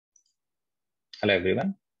Hello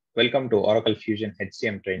everyone. Welcome to Oracle Fusion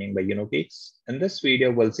HCM training by Unogeeks. In this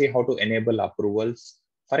video, we'll see how to enable approvals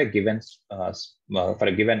for a given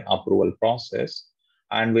approval process,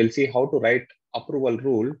 and we'll see how to write approval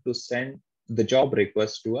rule to send the job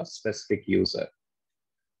request to a specific user.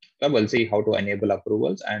 So we'll see how to enable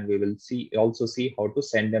approvals, and we will also see how to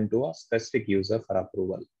send them to a specific user for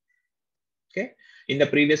approval. Okay. In the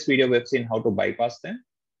previous video, we've seen how to bypass them,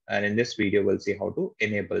 and in this video, we'll see how to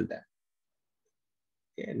enable them.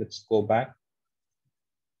 Okay, let's go back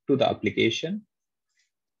to the application,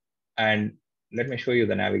 and let me show you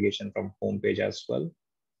the navigation from home page as well,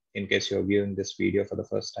 in case you're viewing this video for the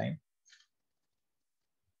first time.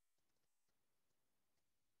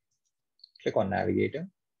 Click on Navigator.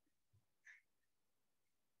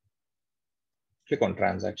 Click on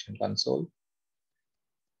Transaction Console.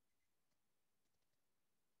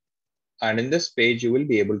 And in this page, you will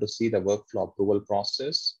be able to see the workflow approval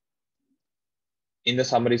process. In the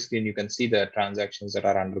summary screen, you can see the transactions that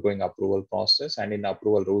are undergoing approval process. And in the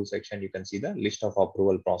approval rules section, you can see the list of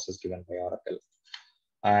approval process given by Oracle.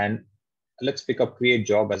 And let's pick up create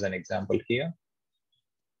job as an example here.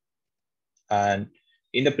 And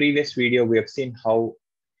in the previous video, we have seen how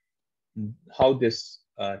this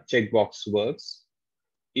checkbox works.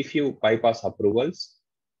 If you bypass approvals,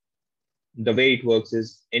 the way it works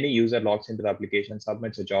is any user logs into the application,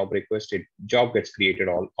 submits a job request, job gets created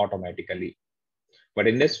automatically. But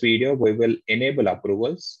in this video, we will enable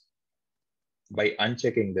approvals by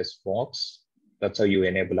unchecking this box. That's how you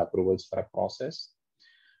enable approvals for a process.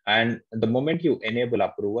 And the moment you enable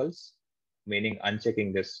approvals, meaning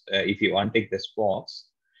unchecking this, if you untick this box,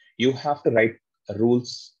 you have to write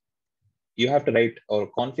rules. You have to write or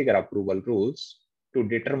configure approval rules to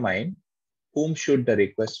determine whom should the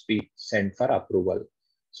request be sent for approval.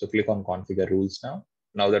 So click on configure rules now.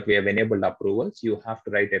 Now that we have enabled approvals, you have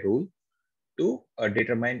to write a rule to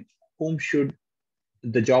determine whom should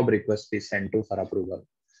the job request be sent to for approval.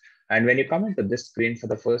 And when you come into this screen for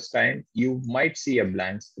the first time, you might see a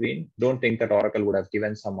blank screen. Don't think that Oracle would have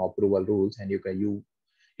given some approval rules and you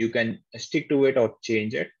can stick to it or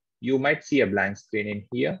change it. You might see a blank screen in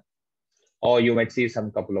here, or you might see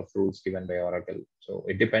some couple of rules given by Oracle. So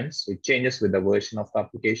it depends. It changes with the version of the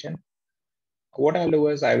application. What I'll do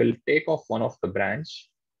is I will take off one of the branch.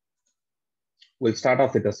 We'll start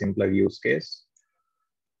off with a simpler use case.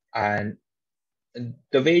 And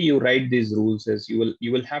the way you write these rules is you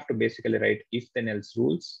will have to basically write if then else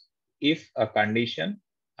rules, if a condition,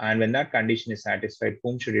 and when that condition is satisfied,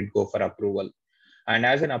 whom should it go for approval? And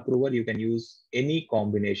as an approval, you can use any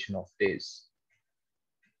combination of these.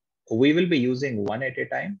 We will be using one at a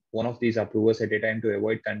time, one of these approvers at a time to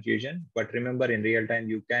avoid confusion. But remember, in real time,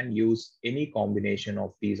 you can use any combination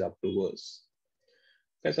of these approvers.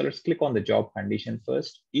 Okay, so let's click on the job condition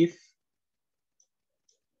first. If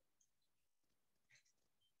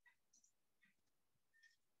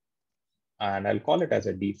and I'll call it as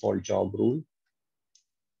a default job rule.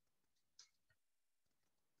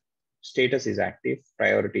 Status is active,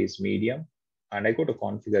 priority is medium, and I go to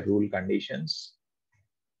configure rule conditions.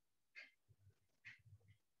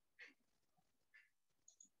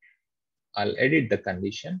 I'll edit the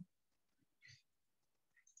condition.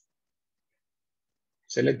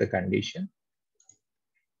 Select the condition,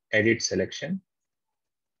 edit selection.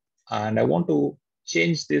 And I want to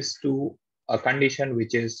change this to a condition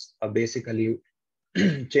which is basically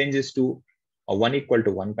changes to a 1 equal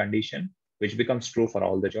to 1 condition, which becomes true for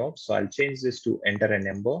all the jobs. So I'll change this to enter a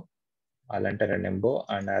number. I'll enter a number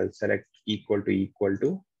and I'll select equal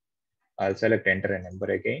to. I'll select enter a number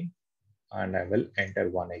again, and I will enter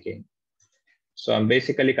 1 again. So I'm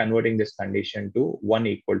basically converting this condition to 1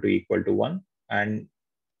 equal to 1, and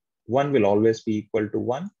 1 will always be equal to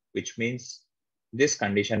 1, which means this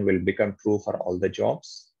condition will become true for all the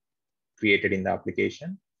jobs created in the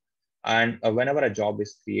application. And whenever a job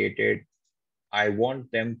is created, I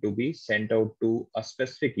want them to be sent out to a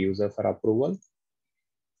specific user for approval.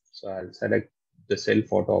 So I'll select the self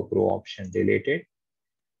auto approve option, delete it.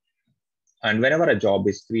 And whenever a job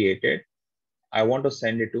is created, I want to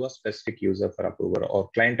send it to a specific user for approval,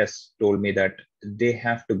 or client has told me that they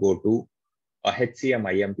have to go to a HCM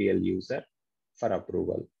IMPL user for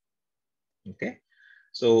approval. Okay.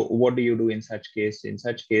 So what do you do in such case? In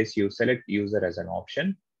such case, you select user as an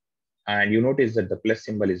option, and you notice that the plus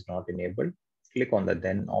symbol is not enabled. Click on the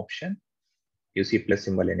then option. You see plus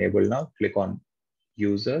symbol enabled now. Click on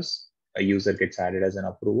users. A user gets added as an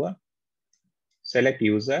approver. Select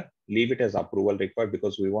user, leave it as approval required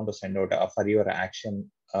because we want to send out a for your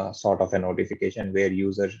action sort of a notification where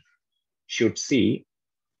user should see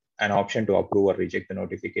an option to approve or reject the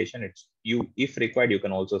notification. If required, you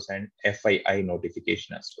can also send FII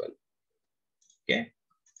notification as well. Okay,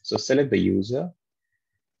 so select the user,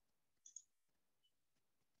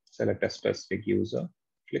 select a specific user,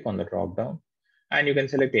 click on the drop down, and you can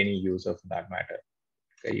select any user for that matter.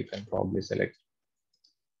 Okay, you can probably select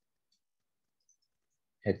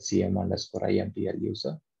HCM_IMPL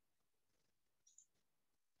user.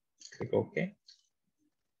 Click OK.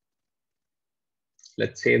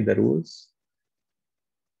 Let's save the rules.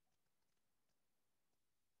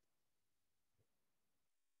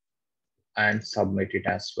 And submit it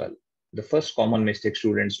as well. The first common mistake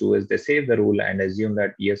students do is they save the rule and assume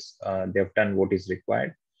that yes, they've done what is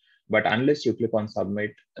required. But unless you click on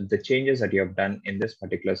submit, the changes that you have done in this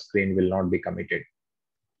particular screen will not be committed.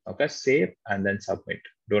 Okay, save and then submit.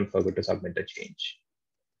 Don't forget to submit the change.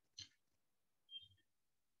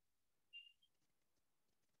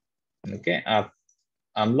 Okay,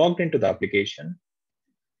 I'm logged into the application,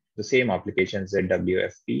 the same application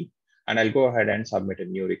ZWFP, and I'll go ahead and submit a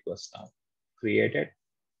new request now. Create it.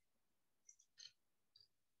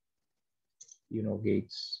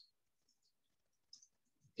 Unogeeks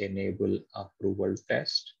enable approval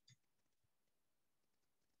test.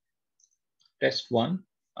 Test 1.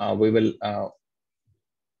 We will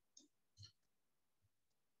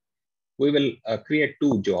create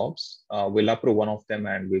 2 jobs. We'll approve one of them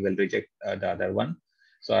and we will reject the other one.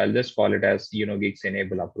 So I'll just call it as Unogeeks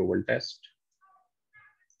enable approval test.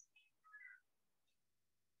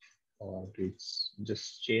 Or let's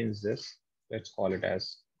just change this. Let's call it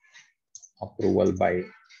as approval by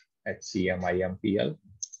HCM/IMPL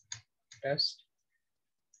test.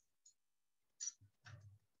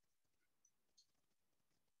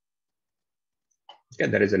 Okay,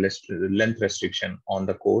 there is a length restriction on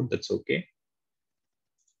the code. That's okay.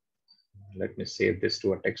 Let me save this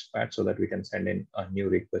to a text pad so that we can send in a new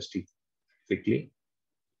request quickly.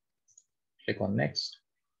 Click on next.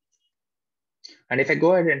 And if I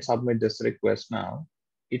go ahead and submit this request now,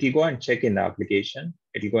 it will go and check in the application.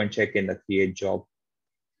 It will go and check in the create job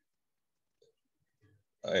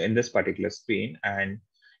in this particular screen. And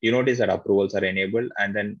you notice that approvals are enabled.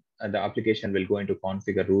 And then the application will go into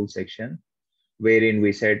configure rule section, wherein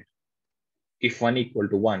we said, if 1 equal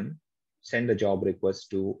to 1, send the job request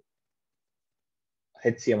to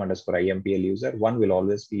HCM_IMPL user. 1 will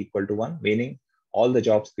always be equal to 1, meaning all the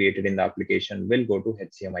jobs created in the application will go to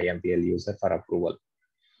HCM/IMPL user for approval.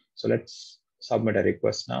 So let's submit a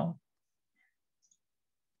request now.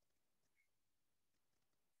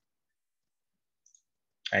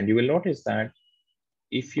 And you will notice that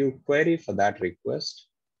if you query for that request,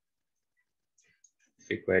 if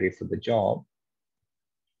you query for the job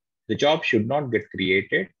should not get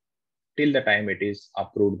created till the time it is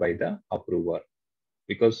approved by the approver.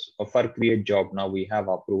 Because for create job now we have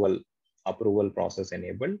approval process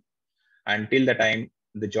enabled. Until the time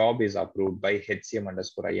the job is approved by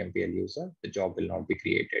HCM_IMPL user, the job will not be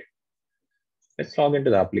created. Let's log into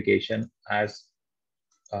the application as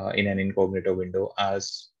in an incognito window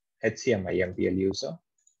as HCM/IMPL user.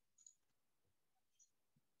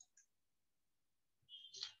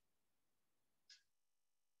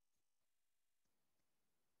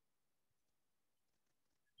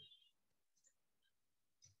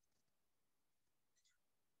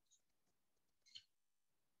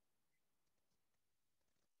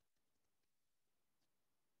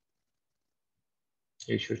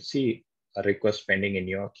 You should see a request pending in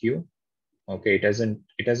your queue. Okay, it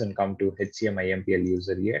hasn't come to HCM/IMPL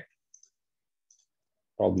user yet.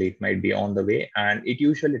 Probably it might be on the way, and it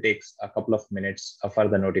usually takes a couple of minutes for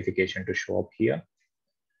the notification to show up here.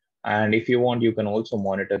 And if you want, you can also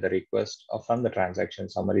monitor the request from the transaction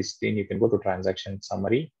summary screen. You can go to transaction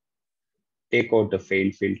summary, take out the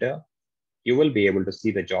failed filter. You will be able to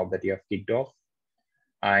see the job that you have kicked off.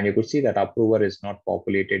 And you could see that approver is not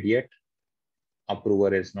populated yet.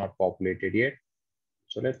 Approver is not populated yet.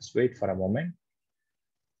 So let's wait for a moment.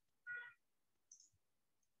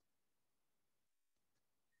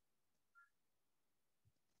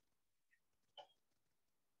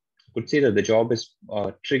 You could see that the job is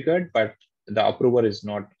triggered, but the approver is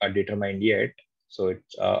not determined yet. So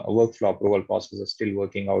it's a workflow approval process is still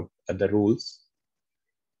working out the rules.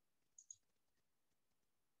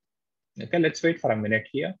 Okay, let's wait for a minute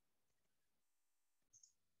here.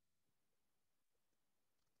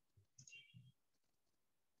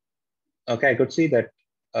 Okay, I could see that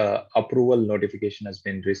approval notification has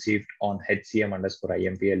been received on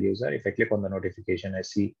HCM_IMPL user. If I click on the notification, I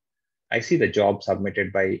see the job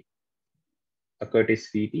submitted by Curtis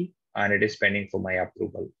VT, and it is pending for my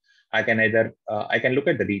approval. I can either I can look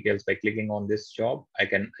at the details by clicking on this job. I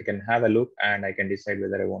can have a look and I can decide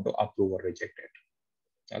whether I want to approve or reject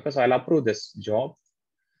it. Okay, so I'll approve this job.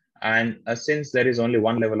 And since there is only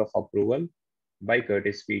one level of approval by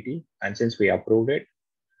Curtis PT, and since we approved it,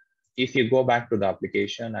 if you go back to the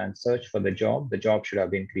application and search for the job should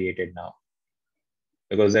have been created now.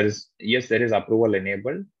 Because there is approval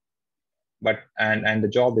enabled, but and the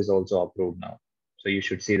job is also approved now. So you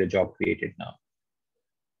should see the job created now.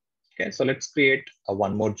 Okay, so let's create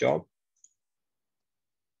one more job.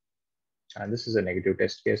 And this is a negative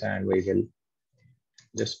test case, and we will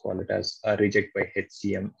just call it as a reject by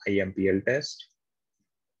HCM IMPL test.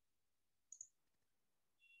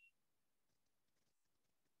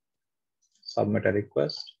 Submit a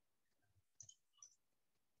request.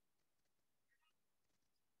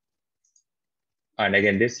 And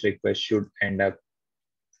again, this request should end up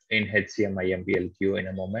in HCM IMPL queue in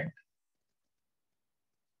a moment.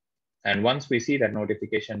 And once we see that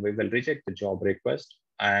notification, we will reject the job request.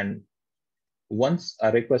 And once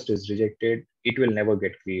a request is rejected, it will never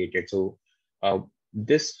get created. So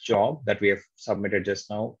this job that we have submitted just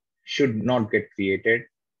now should not get created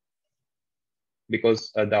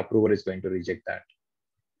because the approver is going to reject that.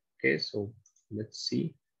 Okay, so let's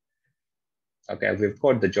see. Okay, we've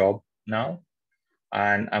got the job now,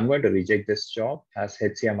 and I'm going to reject this job as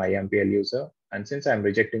HCM IMPL user. And since I'm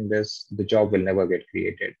rejecting this, the job will never get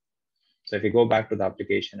created. So if you go back to the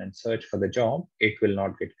application and search for the job, it will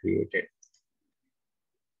not get created.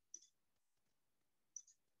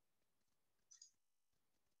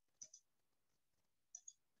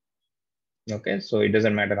 Okay, so it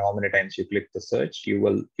doesn't matter how many times you click the search, you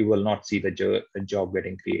will not see the job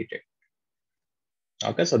getting created.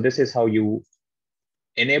 Okay, so this is how you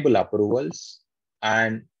enable approvals.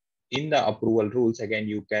 And in the approval rules, again,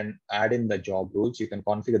 you can add in the job rules. You can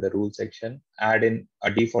configure the rule section, add in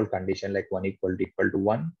a default condition like 1 equal to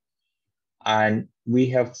 1. And we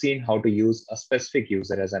have seen how to use a specific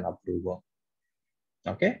user as an approver.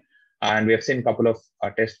 Okay, and we have seen a couple of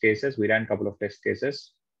test cases. We ran a couple of test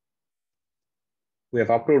cases. We have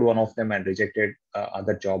approved one of them and rejected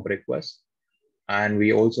other job requests. And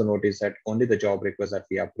we also noticed that only the job request that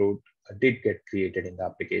we approved did get created in the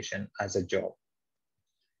application as a job.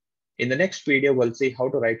 In the next video, we'll see how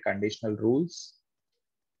to write conditional rules.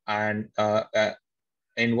 And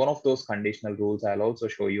in one of those conditional rules, I'll also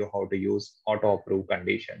show you how to use auto approve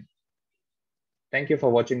condition. Thank you for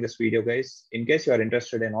watching this video, guys. In case you are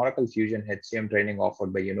interested in Oracle Fusion HCM training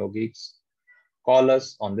offered by Unogeeks, call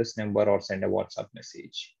us on this number or send a WhatsApp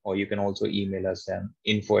message, or you can also email us at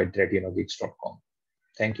info@unogeeks.com.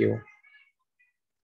 Thank you.